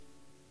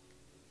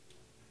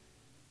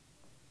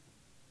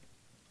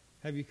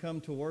Have you come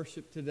to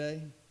worship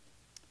today?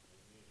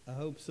 I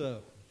hope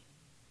so.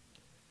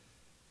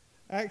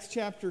 Acts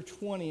chapter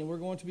 20, and we're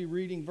going to be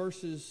reading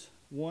verses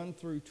 1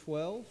 through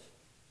 12.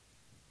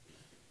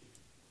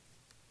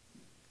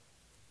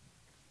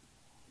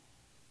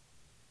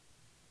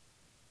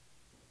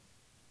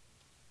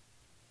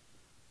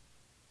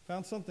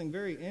 Found something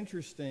very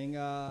interesting.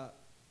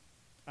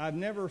 I've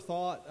never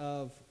thought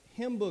of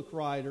hymn book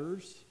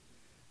writers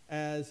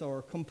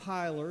or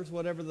compilers,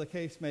 whatever the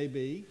case may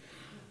be,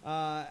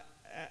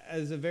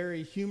 as a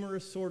very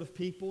humorous sort of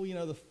people,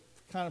 the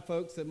kind of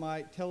folks that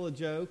might tell a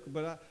joke.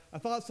 But I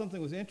thought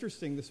something was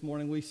interesting this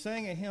morning. We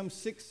sang a hymn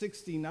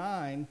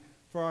 669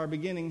 for our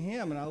beginning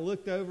hymn, and I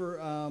looked over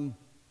and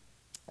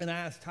I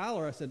asked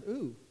Tyler, I said,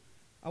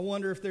 I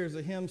wonder if there's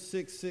a hymn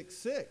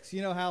 666.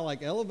 You know how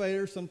like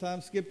elevators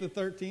sometimes skip the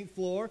 13th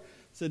floor?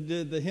 So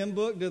did the hymn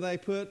book, do they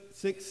put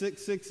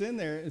 666 in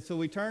there? And so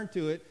we turned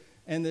to it,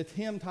 and the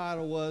hymn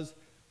title was,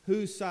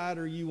 Whose Side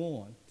Are You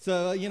On?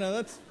 So,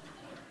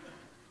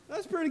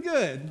 that's pretty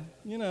good,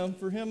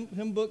 for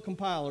hymn book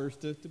compilers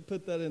to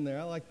put that in there.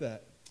 I like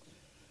that.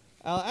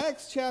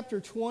 Acts chapter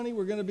 20,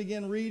 we're going to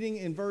begin reading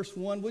in verse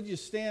 1. Would you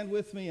stand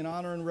with me in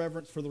honor and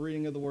reverence for the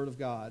reading of the Word of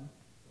God?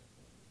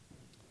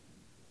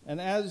 And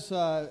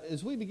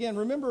as we begin,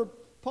 remember,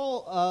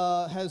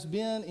 Paul has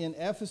been in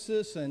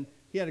Ephesus, and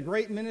he had a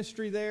great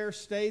ministry there,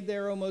 stayed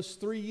there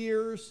almost 3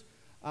 years.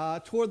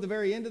 Toward the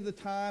very end of the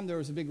time, there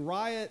was a big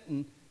riot,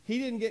 and he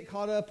didn't get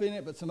caught up in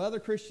it, but some other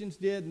Christians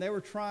did, and they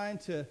were trying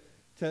to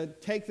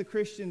take the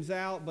Christians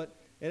out, but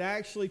it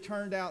actually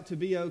turned out to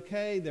be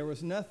okay. There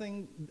was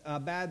nothing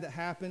bad that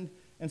happened,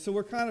 and so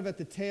we're kind of at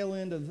the tail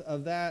end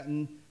of that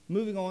and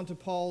moving on to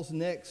Paul's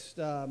next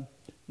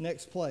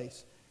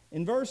place.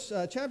 In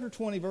chapter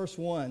 20, verse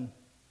 1,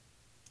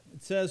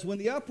 it says, When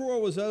the uproar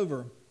was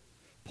over,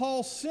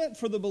 Paul sent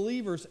for the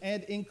believers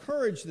and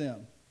encouraged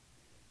them.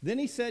 Then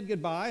he said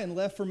goodbye and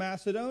left for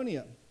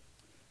Macedonia.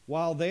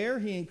 While there,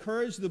 he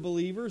encouraged the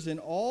believers in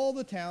all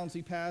the towns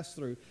he passed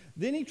through.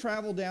 Then he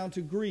traveled down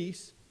to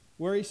Greece,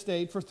 where he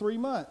stayed for 3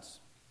 months.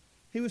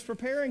 He was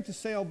preparing to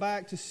sail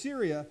back to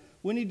Syria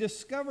when he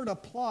discovered a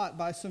plot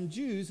by some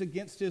Jews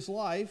against his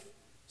life,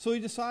 so he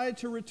decided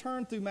to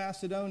return through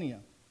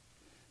Macedonia.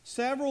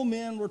 Several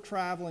men were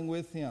traveling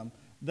with him.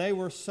 They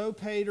were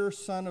Sopater,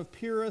 son of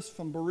Pyrrhus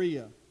from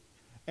Berea,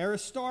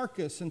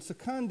 Aristarchus and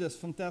Secundus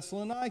from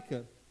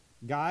Thessalonica,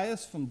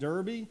 Gaius from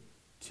Derbe,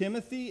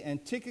 Timothy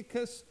and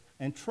Tychicus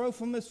and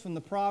Trophimus from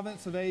the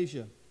province of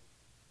Asia.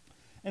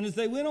 And as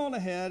they went on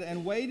ahead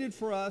and waited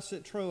for us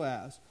at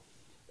Troas,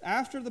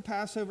 after the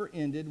Passover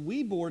ended,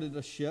 we boarded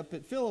a ship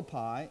at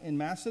Philippi in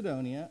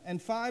Macedonia,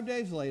 and 5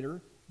 days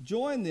later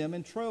joined them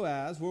in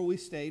Troas, where we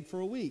stayed for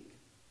a week.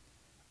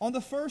 On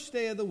the first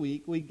day of the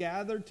week, we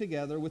gathered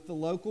together with the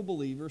local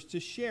believers to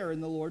share in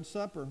the Lord's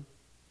Supper.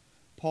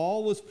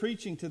 Paul was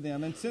preaching to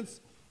them, and since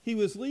he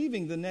was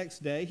leaving the next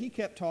day, he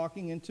kept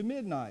talking into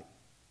midnight.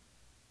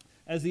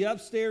 As the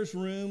upstairs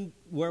room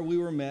where we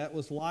were met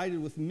was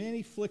lighted with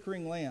many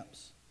flickering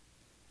lamps.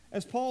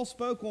 As Paul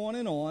spoke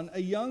on, a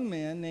young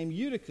man named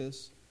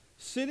Eutychus,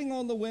 sitting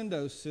on the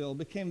windowsill,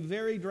 became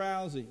very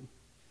drowsy.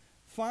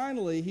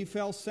 Finally, he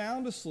fell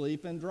sound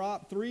asleep and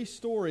dropped 3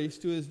 stories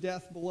to his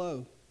death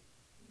below.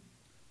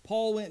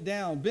 Paul went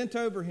down, bent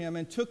over him,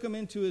 and took him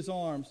into his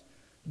arms.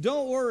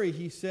 Don't worry,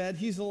 he said,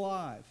 he's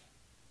alive.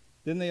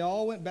 Then they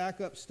all went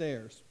back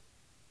upstairs,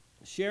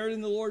 shared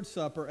in the Lord's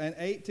Supper, and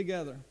ate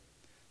together.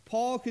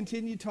 Paul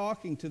continued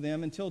talking to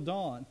them until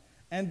dawn,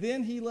 and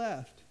then he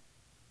left.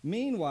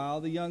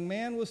 Meanwhile, the young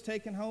man was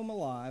taken home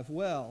alive,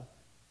 well,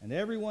 and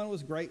everyone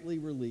was greatly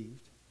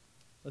relieved.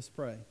 Let's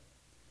pray.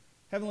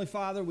 Heavenly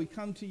Father, we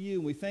come to you,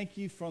 and we thank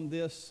you for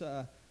this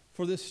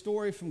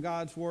story from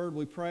God's Word.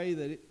 We pray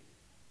that,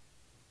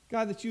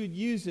 God, that you would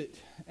use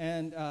it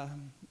and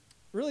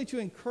really to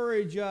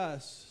encourage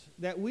us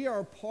that we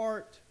are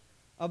part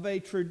of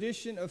a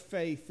tradition of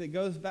faith that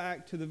goes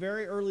back to the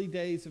very early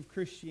days of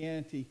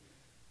Christianity.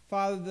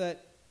 Father,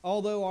 that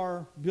although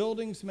our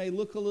buildings may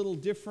look a little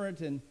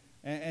different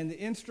and the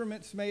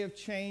instruments may have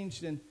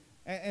changed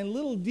and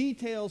little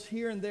details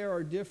here and there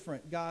are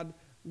different, God,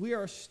 we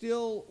are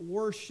still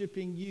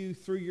worshiping you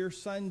through your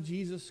Son,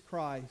 Jesus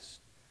Christ,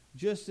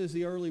 just as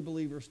the early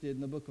believers did in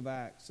the book of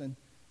Acts. And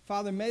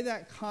Father, may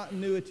that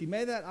continuity,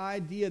 may that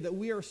idea that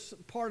we are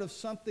part of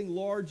something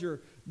larger,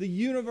 the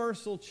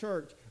universal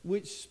church,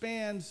 which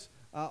spans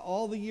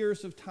all the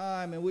years of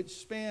time and which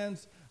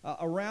spans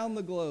around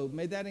the globe,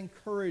 may that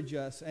encourage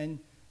us and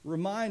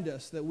remind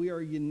us that we are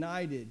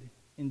united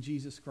in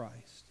Jesus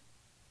Christ.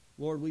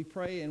 Lord, we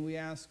pray and we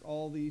ask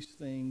all these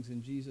things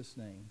in Jesus'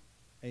 name.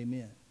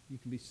 Amen. You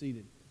can be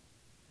seated.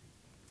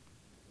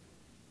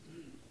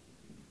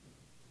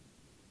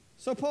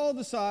 So Paul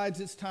decides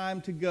it's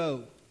time to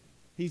go.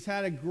 He's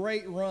had a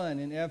great run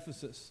in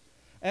Ephesus.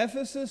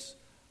 Ephesus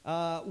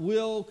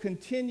will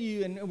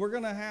continue, and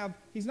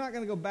he's not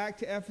going to go back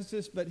to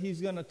Ephesus, but he's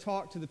going to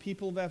talk to the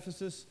people of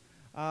Ephesus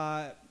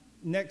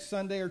next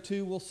Sunday or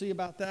two. We'll see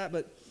about that.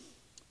 But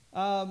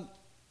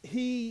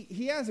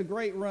he has a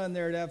great run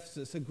there at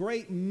Ephesus, a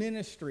great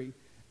ministry.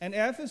 And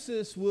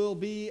Ephesus will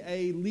be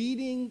a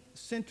leading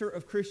center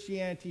of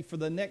Christianity for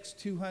the next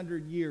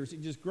 200 years.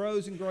 It just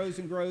grows and grows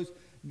and grows.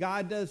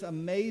 God does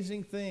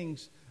amazing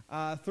things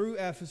through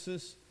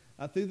Ephesus,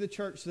 through the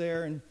church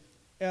there. And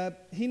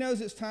he knows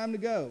it's time to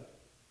go.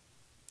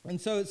 And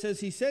so it says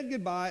he said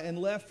goodbye and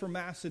left for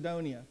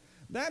Macedonia.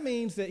 That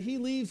means that he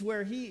leaves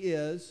where he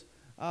is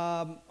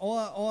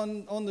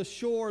on the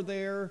shore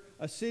there,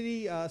 a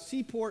city,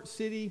 seaport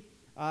city,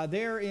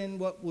 there in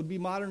what would be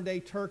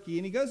modern-day Turkey.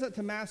 And he goes up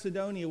to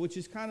Macedonia, which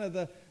is kind of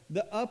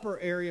the upper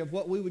area of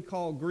what we would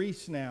call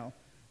Greece now.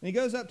 And he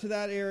goes up to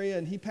that area,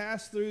 and he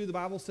passed through. The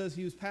Bible says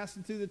he was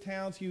passing through the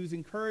towns. He was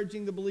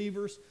encouraging the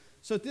believers.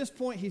 So at this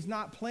point, he's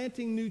not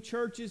planting new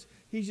churches.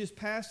 He's just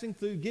passing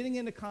through, getting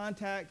into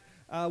contact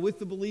with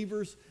the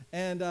believers,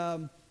 and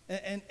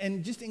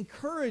just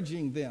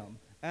encouraging them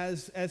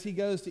as he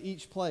goes to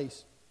each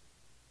place.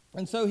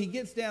 And so he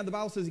gets down, the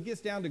Bible says he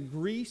gets down to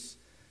Greece.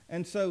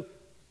 And so,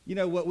 you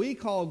know, what we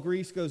call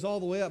Greece goes all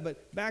the way up,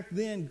 but back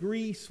then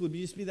Greece would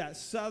just be that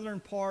southern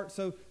part.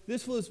 So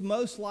this was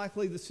most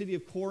likely the city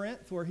of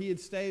Corinth, where he had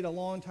stayed a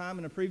long time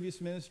in a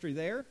previous ministry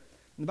there. And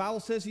the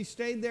Bible says he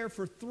stayed there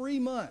for 3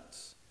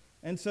 months,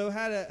 and so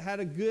had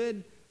a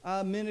good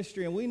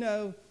ministry. And we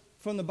know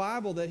from the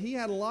Bible that he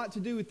had a lot to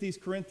do with these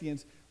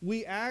Corinthians.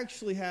 We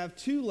actually have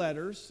 2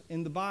 letters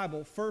in the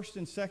Bible, 1st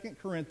and 2nd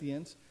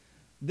Corinthians.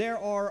 There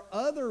are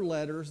other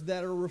letters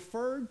that are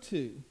referred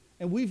to,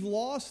 and we've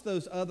lost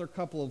those other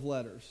couple of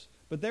letters.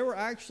 But there were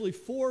actually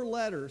 4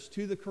 letters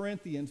to the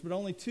Corinthians, but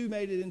only 2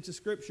 made it into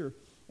Scripture.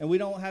 And we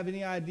don't have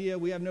any idea,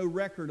 we have no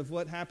record of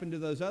what happened to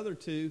those other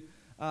 2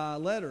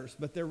 letters,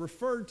 but they're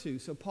referred to.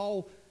 So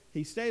Paul,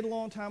 he stayed a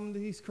long time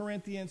with these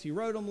Corinthians. He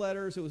wrote them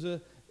letters. It was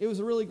a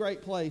really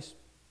great place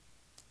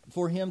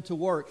for him to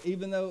work,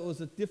 even though it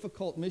was a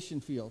difficult mission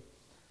field.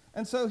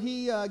 And so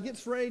he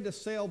gets ready to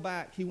sail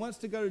back. He wants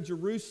to go to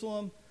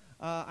Jerusalem.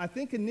 I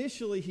think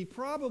initially he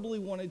probably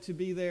wanted to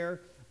be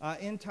there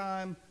in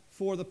time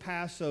for the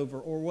Passover,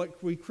 or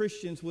what we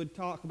Christians would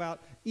talk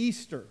about,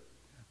 Easter.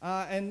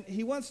 And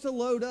he wants to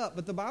load up,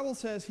 but the Bible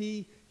says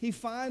he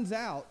finds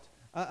out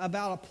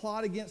about a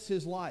plot against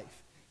his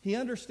life. He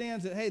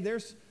understands that, hey,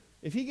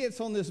 if he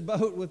gets on this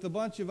boat with a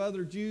bunch of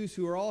other Jews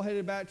who are all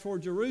headed back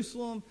toward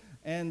Jerusalem,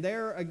 and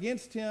they're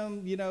against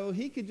him, you know,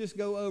 he could just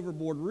go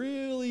overboard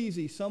real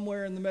easy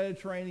somewhere in the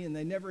Mediterranean.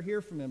 They never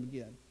hear from him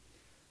again.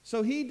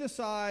 So he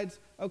decides,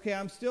 okay,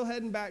 I'm still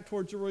heading back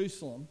toward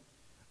Jerusalem,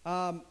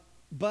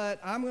 but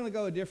I'm going to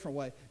go a different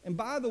way. And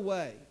by the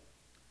way,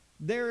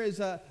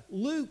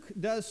 Luke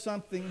does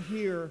something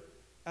here.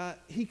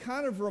 He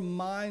kind of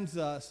reminds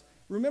us,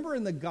 remember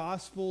in the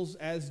Gospels,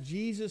 as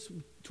Jesus,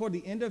 toward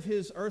the end of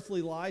his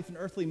earthly life and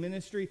earthly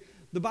ministry,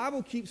 the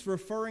Bible keeps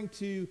referring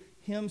to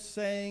him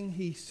saying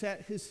he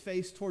set his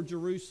face toward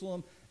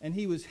Jerusalem, and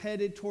he was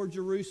headed toward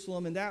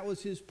Jerusalem, and that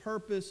was his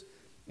purpose.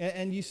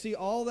 And you see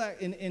all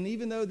that, and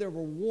even though there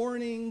were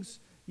warnings,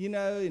 you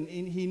know, and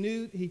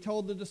he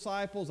told the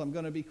disciples, I'm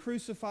going to be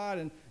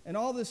crucified, and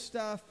all this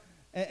stuff,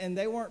 and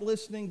they weren't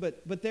listening,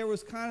 but there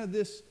was kind of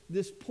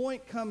this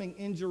point coming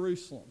in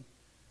Jerusalem.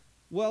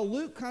 Well,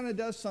 Luke kind of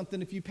does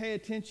something, if you pay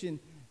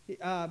attention,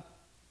 a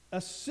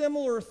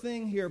similar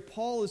thing here.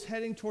 Paul is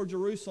heading toward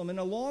Jerusalem, and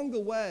along the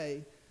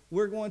way,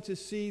 we're going to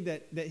see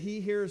that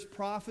he hears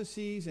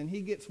prophecies and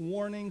he gets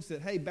warnings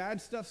that, hey, bad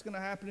stuff's going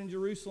to happen in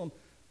Jerusalem,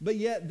 but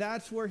yet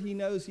that's where he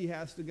knows he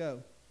has to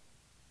go.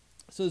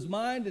 So his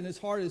mind and his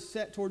heart is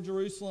set toward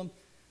Jerusalem.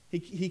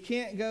 He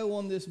can't go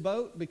on this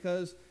boat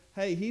because,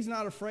 hey, he's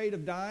not afraid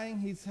of dying.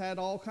 He's had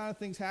all kind of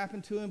things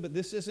happen to him, but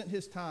this isn't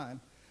his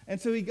time. And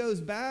so he goes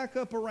back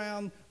up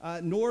around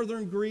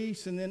northern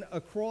Greece and then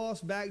across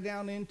back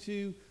down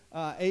into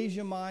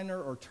Asia Minor,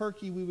 or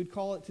Turkey we would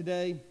call it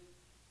today.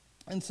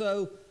 And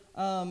so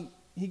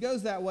he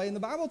goes that way, and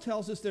the Bible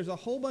tells us there's a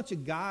whole bunch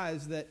of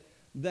guys that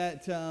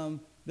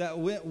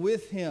went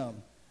with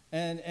him.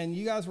 And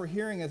you guys were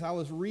hearing as I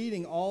was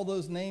reading all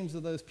those names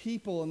of those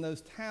people and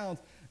those towns,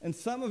 and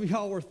some of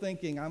y'all were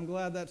thinking, I'm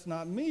glad that's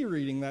not me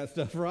reading that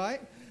stuff,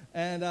 right?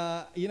 And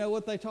you know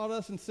what they taught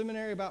us in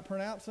seminary about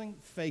pronouncing?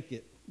 Fake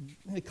it.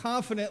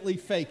 Confidently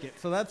fake it.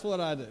 So that's what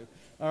I do.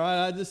 All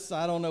right,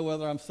 I don't know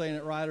whether I'm saying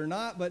it right or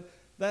not, but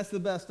that's the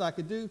best I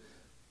could do.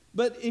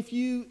 But if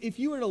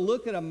you were to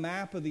look at a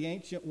map of the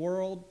ancient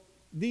world,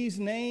 these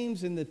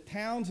names and the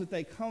towns that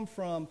they come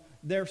from,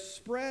 they're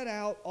spread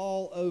out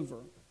all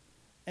over.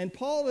 And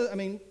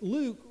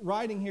Luke,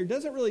 writing here,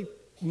 doesn't really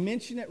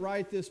mention it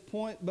right at this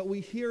point, but we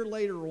hear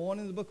later on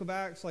in the book of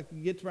Acts, like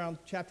you get to around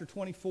chapter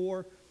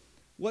 24,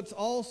 what's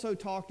also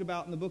talked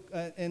about in the book,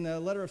 in the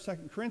letter of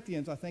 2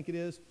 Corinthians, I think it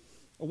is,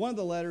 or one of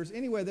the letters.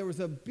 Anyway, there was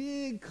a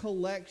big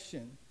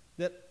collection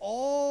that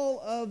all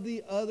of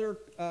the other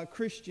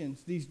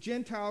Christians, these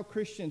Gentile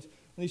Christians,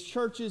 these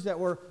churches that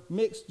were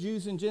mixed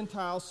Jews and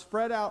Gentiles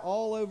spread out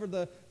all over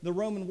the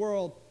Roman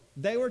world,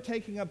 they were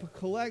taking up a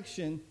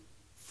collection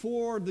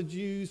for the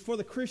Jews, for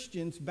the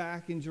Christians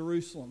back in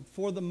Jerusalem,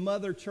 for the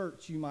mother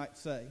church, you might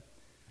say.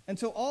 And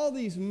so all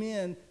these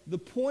men, the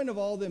point of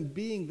all them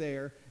being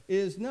there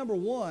is, number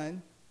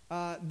one,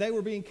 they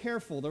were being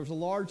careful. There was a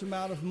large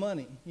amount of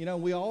money. You know,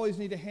 we always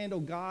need to handle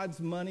God's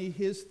money,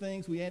 His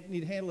things. We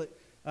need to handle it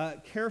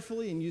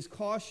carefully and use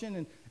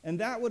caution, and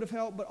that would have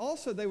helped. But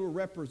also they were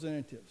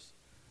representatives,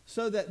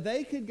 so that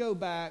they could go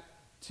back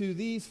to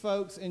these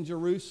folks in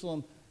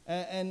Jerusalem,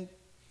 and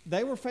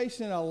they were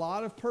facing a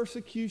lot of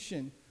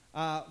persecution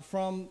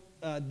from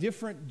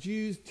different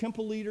Jews,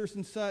 temple leaders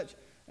and such,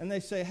 and they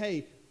say,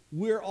 hey,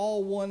 we're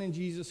all one in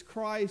Jesus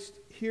Christ.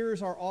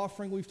 Here's our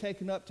offering we've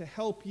taken up to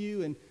help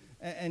you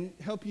and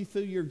help you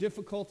through your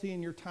difficulty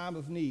and your time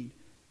of need.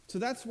 So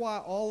that's why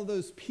all of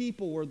those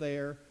people were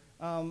there.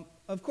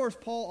 Of course,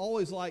 Paul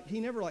he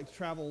never liked to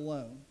travel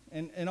alone.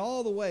 And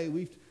all the way,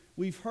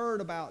 we've heard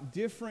about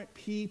different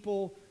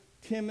people,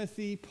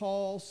 Timothy,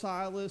 Paul,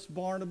 Silas,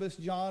 Barnabas,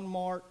 John,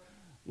 Mark,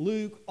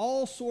 Luke,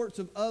 all sorts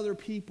of other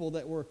people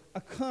that were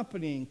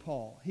accompanying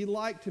Paul. He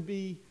liked to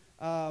be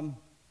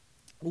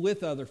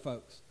with other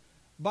folks.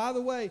 By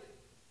the way,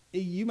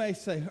 you may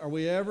say, are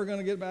we ever going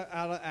to get back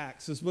out of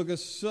Acts? This book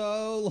is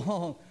so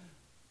long.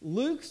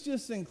 Luke's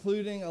just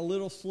including a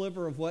little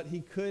sliver of what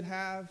he could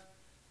have.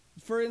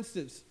 For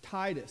instance,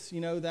 Titus,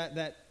 you know,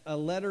 that a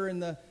letter in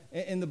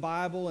the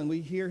Bible, and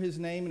we hear his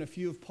name in a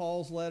few of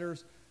Paul's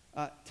letters.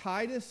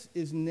 Titus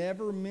is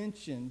never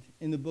mentioned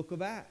in the book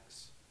of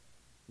Acts.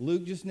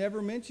 Luke just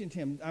never mentioned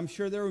him. I'm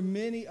sure there were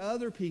many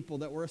other people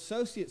that were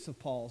associates of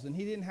Paul's, and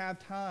he didn't have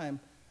time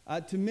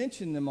to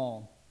mention them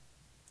all.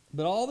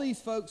 But all these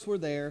folks were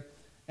there,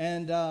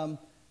 and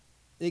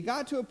it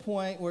got to a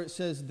point where it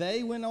says,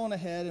 they went on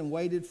ahead and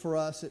waited for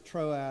us at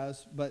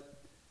Troas,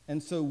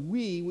 and so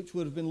we, which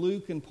would have been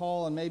Luke and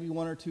Paul and maybe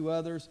one or two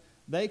others,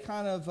 they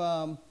kind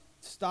of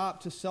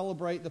stopped to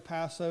celebrate the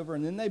Passover,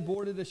 and then they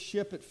boarded a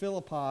ship at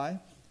Philippi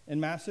in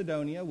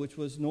Macedonia, which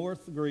was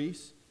north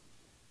Greece.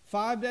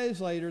 5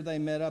 days later, they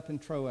met up in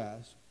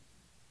Troas.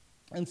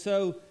 And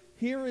so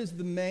here is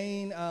the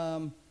main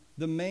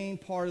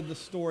part of the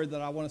story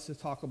that I want us to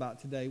talk about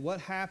today.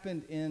 What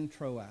happened in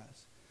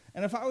Troas?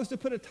 And if I was to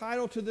put a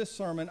title to this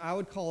sermon, I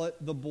would call it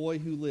The Boy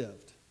Who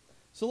Lived.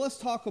 So let's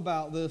talk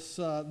about this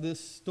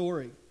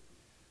story.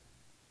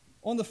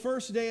 On the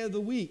first day of the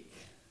week,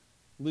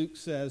 Luke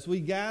says, we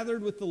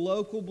gathered with the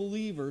local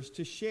believers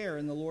to share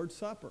in the Lord's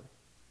Supper.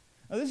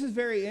 Now this is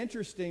very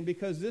interesting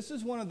because this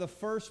is one of the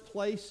first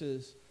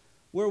places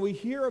where we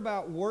hear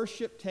about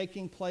worship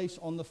taking place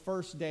on the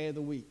first day of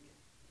the week.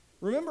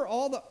 Remember,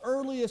 all the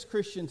earliest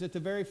Christians at the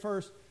very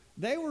first,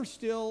 they were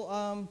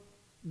still,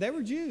 they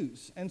were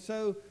Jews. And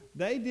so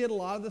they did a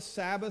lot of the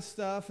Sabbath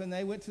stuff, and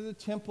they went to the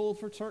temple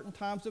for certain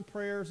times of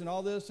prayers and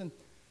all this. And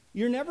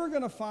you're never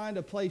going to find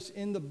a place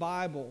in the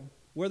Bible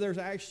where there's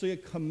actually a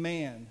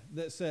command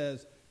that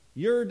says,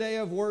 your day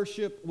of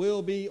worship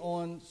will be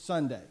on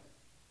Sunday.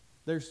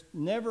 There's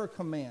never a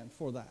command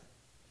for that.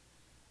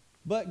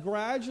 But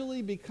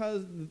gradually,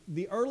 because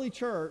the early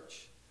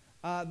church,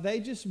 they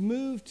just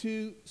moved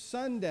to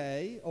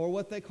Sunday, or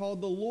what they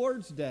called the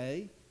Lord's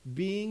Day,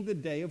 being the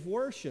day of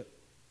worship.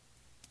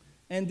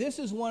 And this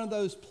is one of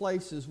those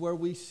places where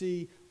we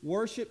see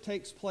worship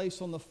takes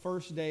place on the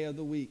first day of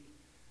the week.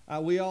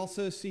 We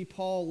also see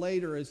Paul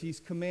later as he's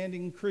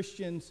commanding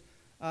Christians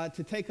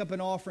to take up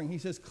an offering. He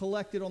says,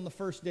 collect it on the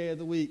first day of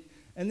the week.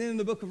 And then in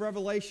the book of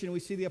Revelation,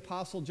 we see the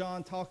Apostle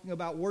John talking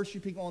about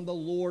worshiping on the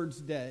Lord's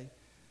Day.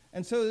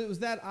 And so it was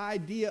that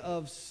idea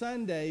of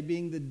Sunday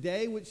being the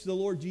day which the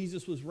Lord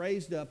Jesus was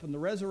raised up and the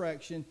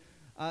resurrection.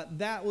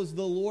 That was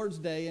the Lord's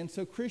Day. And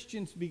so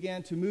Christians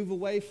began to move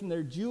away from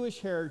their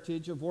Jewish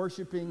heritage of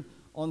worshiping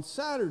on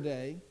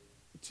Saturday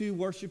to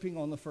worshiping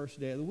on the first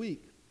day of the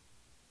week.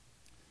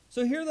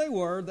 So here they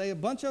were. A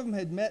bunch of them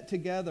had met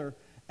together.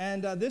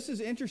 And this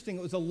is interesting.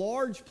 It was a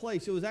large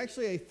place. It was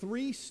actually a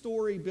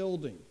 3-story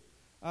building,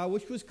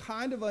 which was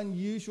kind of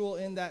unusual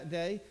in that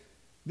day.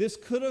 This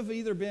could have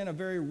either been a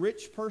very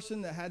rich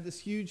person that had this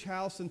huge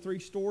house and 3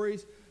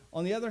 stories.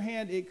 On the other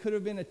hand, it could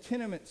have been a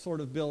tenement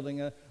sort of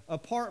building,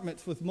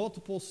 apartments with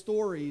multiple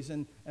stories,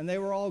 and they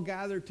were all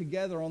gathered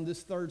together on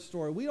this 3rd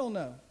story. We don't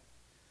know.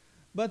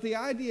 But the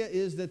idea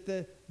is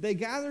that they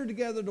gathered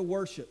together to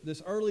worship,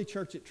 this early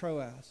church at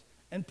Troas.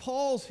 And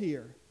Paul's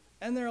here.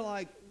 And they're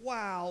like,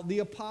 wow, the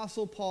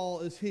Apostle Paul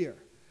is here.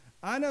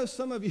 I know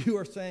some of you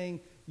are saying,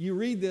 you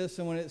read this,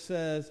 and when it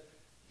says,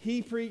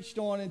 he preached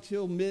on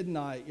until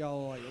midnight.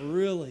 Y'all are like,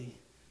 really?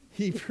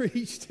 He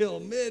preached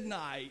till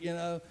midnight, you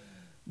know?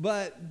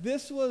 But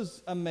this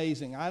was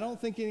amazing. I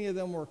don't think any of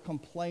them were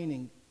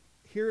complaining.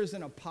 Here is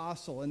an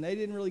apostle, and they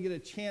didn't really get a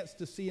chance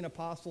to see an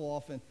apostle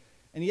often.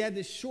 And he had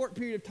this short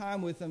period of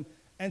time with them.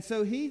 And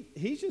so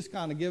he's just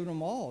kind of giving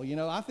them all. You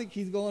know, I think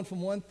he's going from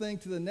one thing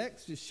to the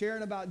next, just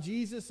sharing about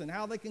Jesus and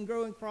how they can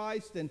grow in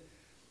Christ. And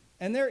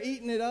they're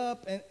eating it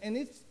up, and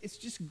it's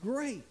just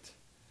great.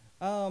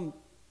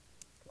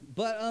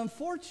 But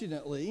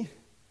unfortunately,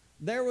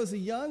 there was a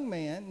young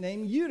man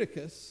named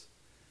Eutychus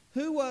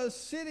who was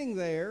sitting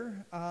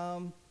there,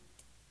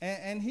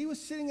 and he was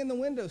sitting in the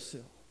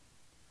windowsill.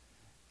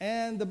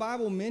 And the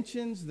Bible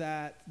mentions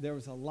that there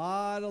was a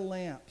lot of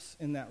lamps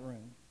in that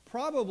room.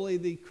 Probably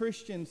the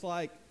Christians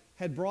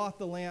had brought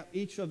the lamp.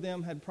 Each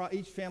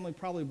family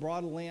probably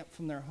brought a lamp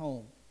from their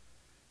home.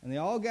 And they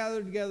all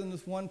gathered together in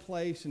this one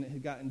place, and it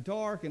had gotten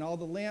dark, and all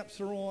the lamps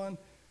are on.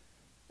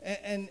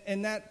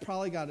 And that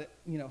probably got it,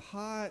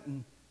 hot.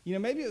 And,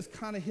 maybe it was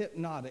kind of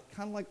hypnotic,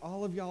 kind of like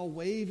all of y'all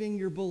waving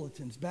your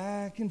bulletins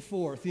back and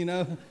forth,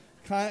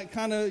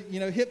 kind of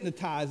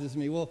hypnotizes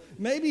me. Well,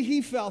 maybe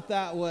he felt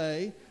that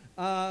way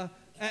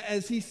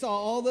as he saw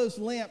all those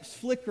lamps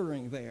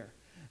flickering there.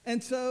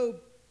 And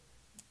so,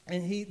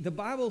 the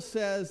Bible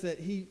says that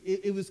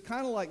it was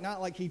kind of like,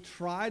 not like he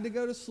tried to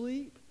go to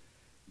sleep,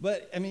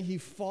 but, he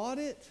fought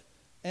it.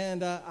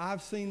 And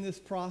I've seen this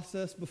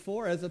process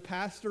before. As a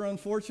pastor,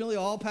 unfortunately,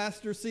 all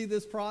pastors see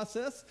this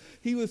process.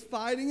 He was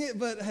fighting it,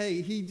 but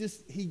hey, he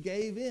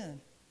gave in.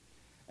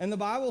 And the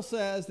Bible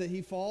says that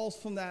he falls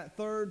from that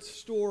third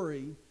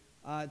story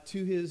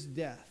to his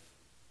death.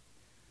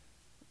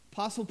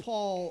 Apostle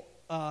Paul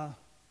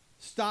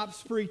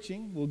stops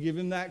preaching. We'll give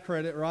him that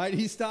credit, right?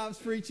 He stops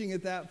preaching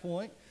at that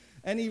point.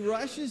 And he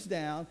rushes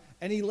down,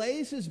 and he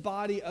lays his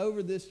body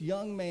over this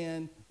young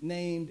man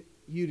named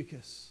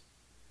Eutychus.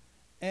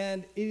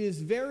 And it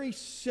is very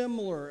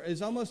similar,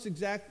 is almost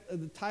exact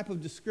the type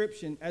of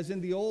description as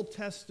in the Old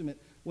Testament,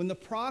 when the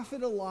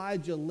prophet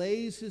Elijah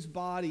lays his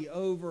body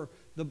over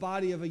the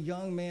body of a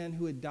young man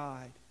who had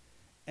died.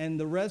 And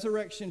the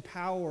resurrection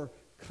power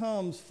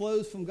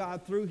flows from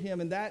God through him.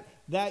 And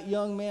that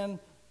young man,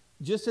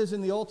 just as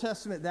in the Old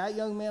Testament, that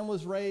young man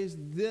was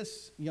raised,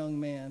 this young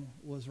man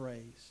was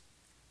raised.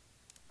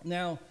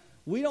 Now,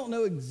 we don't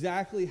know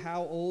exactly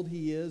how old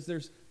he is.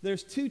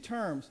 There's two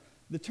terms.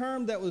 The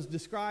term that was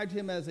described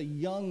him as a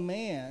young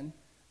man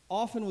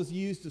often was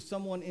used of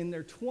someone in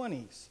their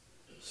 20s.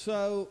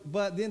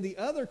 But then the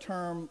other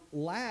term,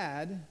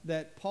 lad,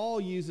 that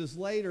Paul uses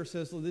later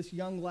says, well, this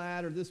young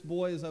lad or this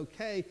boy is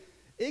okay.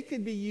 It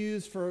could be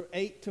used for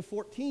 8 to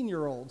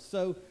 14-year-olds.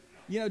 So,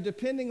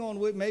 depending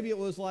on maybe it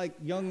was like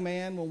young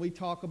man when we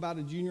talk about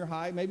a junior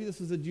high. Maybe this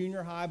is a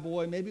junior high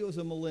boy. Maybe it was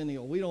a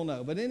millennial. We don't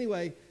know. But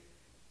anyway,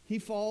 he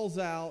falls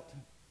out.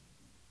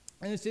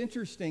 And it's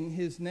interesting.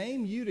 His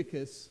name,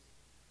 Eutychus,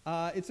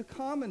 it's a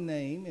common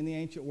name in the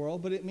ancient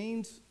world, but it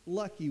means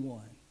lucky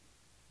one.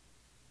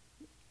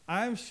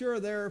 I'm sure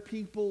there are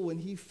people when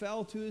he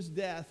fell to his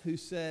death who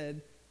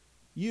said,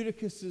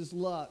 Eutychus's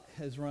luck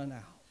has run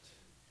out.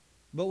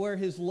 But where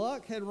his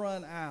luck had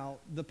run out,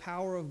 the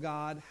power of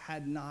God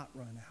had not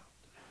run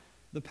out.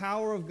 The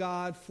power of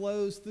God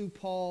flows through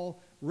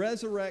Paul,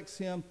 resurrects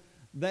him.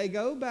 They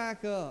go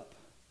back up.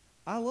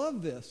 I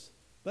love this.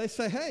 They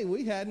say, hey,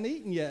 we hadn't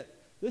eaten yet.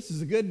 This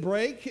is a good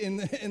break in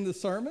the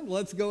sermon.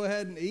 Let's go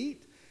ahead and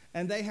eat.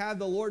 And they had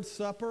the Lord's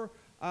Supper,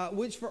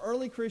 which for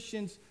early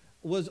Christians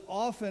was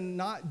often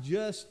not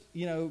just,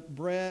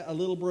 bread, a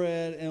little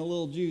bread and a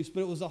little juice,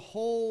 but it was a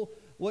whole,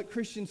 what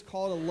Christians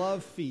called a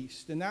love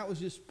feast. And that was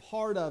just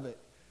part of it.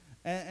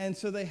 And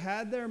so they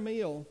had their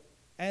meal.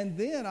 And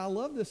then, I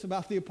love this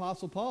about the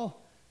Apostle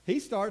Paul, he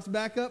starts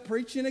back up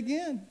preaching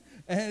again.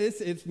 And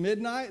it's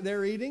midnight,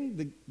 they're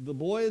eating, the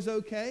boy is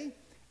okay,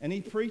 and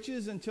he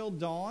preaches until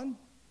dawn.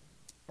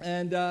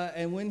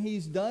 And when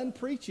he's done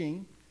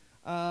preaching,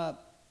 then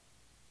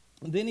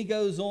he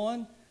goes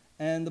on,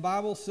 and the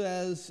Bible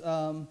says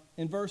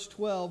in verse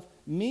 12,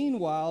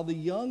 meanwhile, the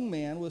young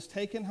man was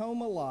taken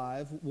home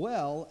alive,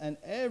 well, and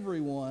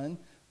everyone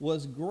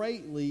was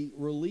greatly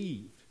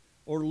relieved.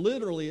 Or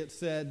literally it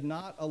said,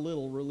 not a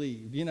little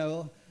relieved.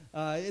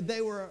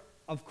 They were,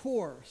 of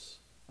course,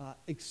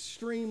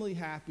 extremely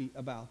happy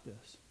about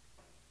this.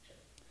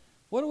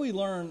 What do we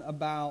learn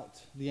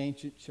about the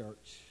ancient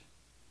church?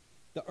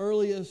 The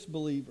earliest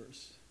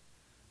believers.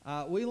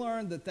 We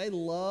learned that they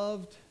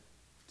loved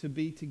to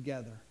be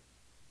together.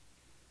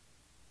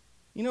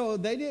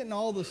 They didn't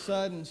all of a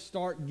sudden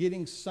start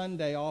getting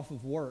Sunday off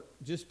of work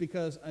just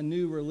because a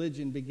new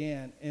religion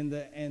began in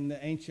the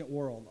ancient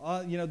world.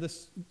 The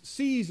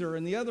Caesar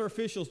and the other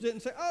officials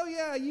didn't say, oh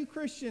yeah, you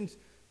Christians,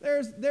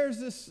 there's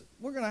this,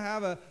 we're going to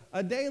have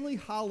a daily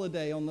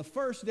holiday on the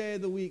first day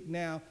of the week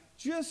now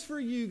just for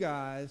you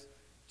guys,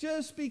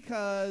 just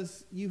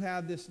because you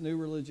have this new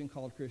religion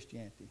called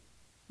Christianity.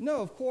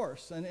 No, of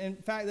course. And in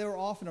fact, they were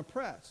often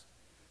oppressed.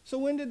 So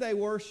when did they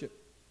worship?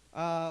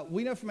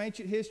 We know from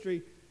ancient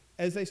history,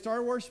 as they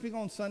started worshiping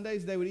on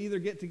Sundays, they would either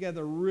get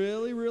together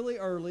really, really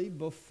early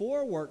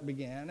before work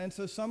began. And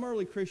so some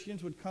early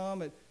Christians would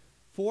come at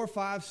 4,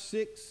 5,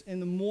 6 in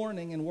the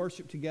morning and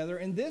worship together.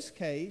 In this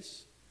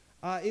case,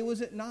 it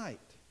was at night.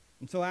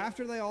 And so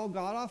after they all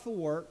got off of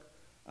work,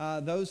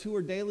 those who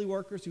were daily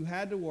workers who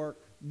had to work,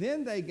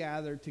 then they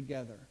gathered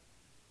together.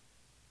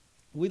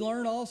 We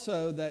learn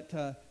also that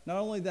not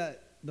only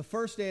that the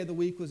first day of the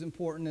week was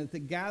important, that the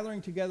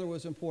gathering together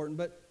was important,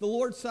 but the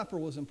Lord's Supper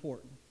was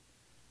important.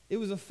 It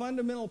was a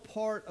fundamental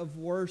part of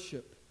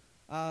worship.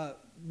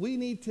 We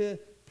need to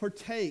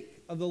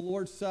partake of the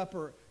Lord's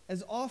Supper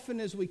as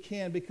often as we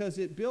can because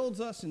it builds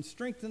us and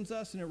strengthens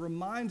us and it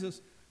reminds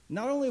us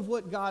not only of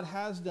what God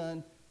has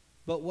done,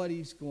 but what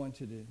He's going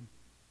to do.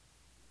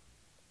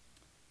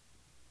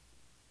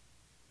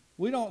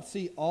 We don't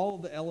see all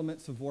the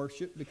elements of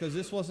worship because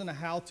this wasn't a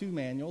how-to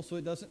manual, so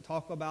it doesn't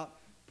talk about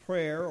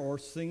prayer or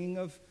singing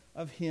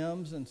of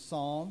hymns and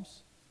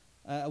psalms.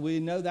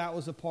 We know that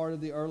was a part of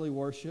the early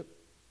worship.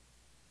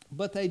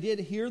 But they did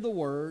hear the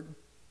word.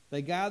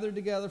 They gathered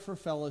together for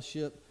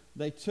fellowship.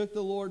 They took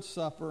the Lord's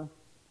Supper.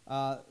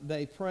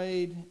 They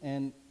prayed,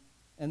 and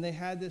they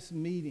had this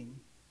meeting.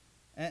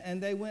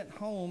 And they went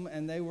home,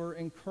 and they were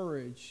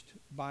encouraged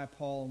by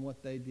Paul and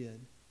what they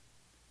did.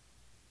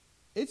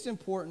 It's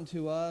important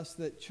to us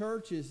that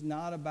church is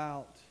not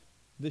about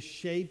the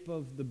shape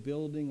of the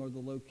building or the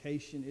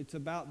location. It's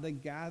about the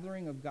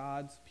gathering of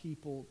God's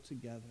people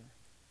together.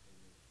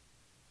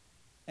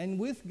 And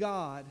with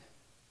God,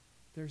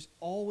 there's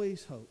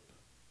always hope.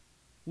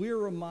 We are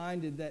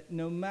reminded that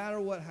no matter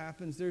what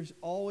happens, there's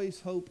always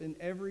hope in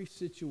every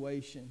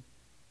situation.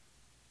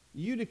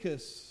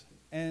 Eutychus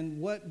and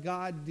what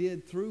God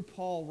did through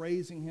Paul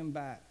raising him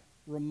back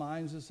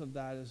reminds us of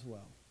that as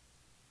well.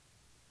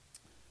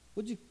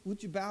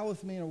 Would you bow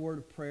with me in a word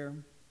of prayer?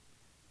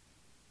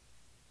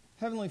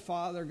 Heavenly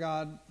Father,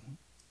 God,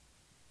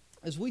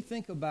 as we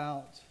think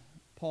about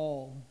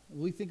Paul,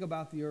 we think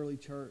about the early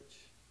church,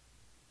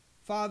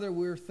 Father,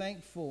 we're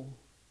thankful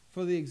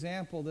for the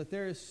example that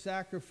there is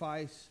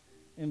sacrifice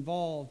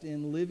involved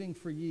in living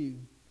for you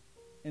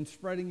and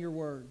spreading your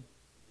word.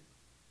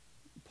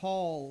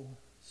 Paul,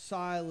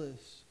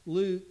 Silas,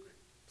 Luke,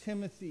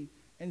 Timothy,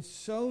 and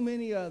so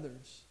many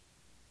others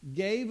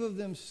gave of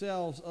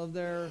themselves, of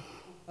their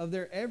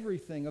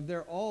everything, of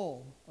their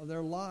all, of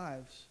their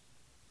lives,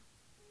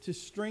 to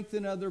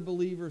strengthen other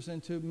believers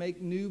and to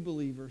make new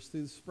believers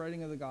through the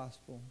spreading of the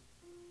gospel.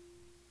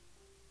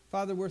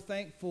 Father, we're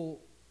thankful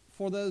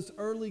for those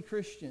early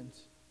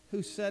Christians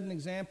who set an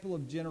example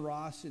of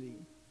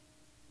generosity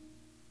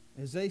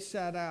as they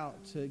sat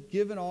out to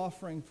give an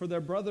offering for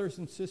their brothers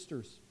and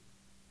sisters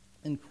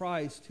in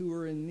Christ who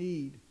were in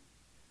need.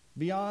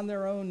 Beyond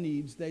their own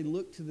needs, they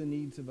looked to the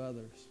needs of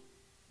others.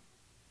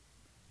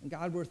 And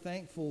God, we're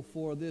thankful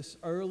for this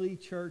early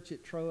church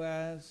at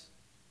Troas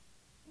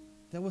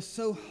that was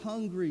so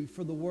hungry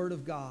for the Word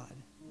of God.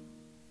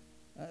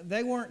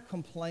 They weren't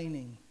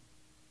complaining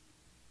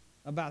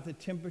about the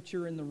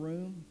temperature in the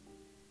room,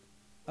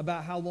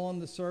 about how long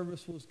the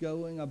service was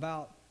going,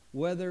 about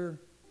whether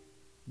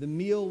the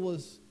meal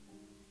was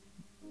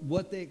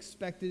what they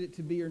expected it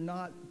to be or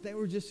not. They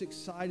were just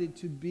excited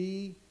to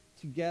be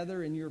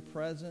together in your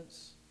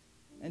presence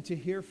and to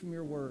hear from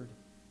your word.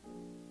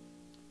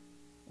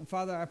 And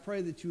Father, I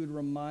pray that you would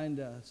remind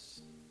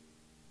us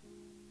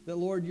that,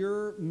 Lord,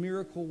 your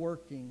miracle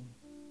working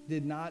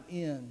did not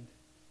end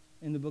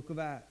in the book of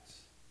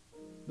Acts.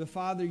 But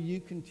Father, you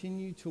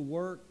continue to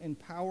work in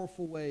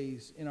powerful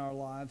ways in our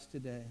lives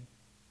today.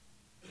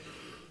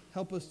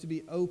 Help us to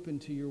be open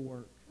to your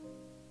work,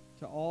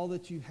 to all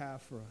that you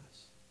have for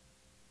us.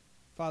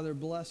 Father,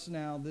 bless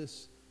now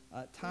this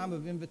time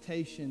of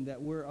invitation that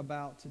we're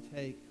about to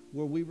take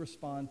where we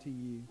respond to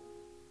you.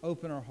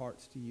 Open our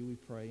hearts to you, we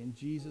pray. In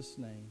Jesus'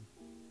 name,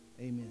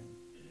 amen.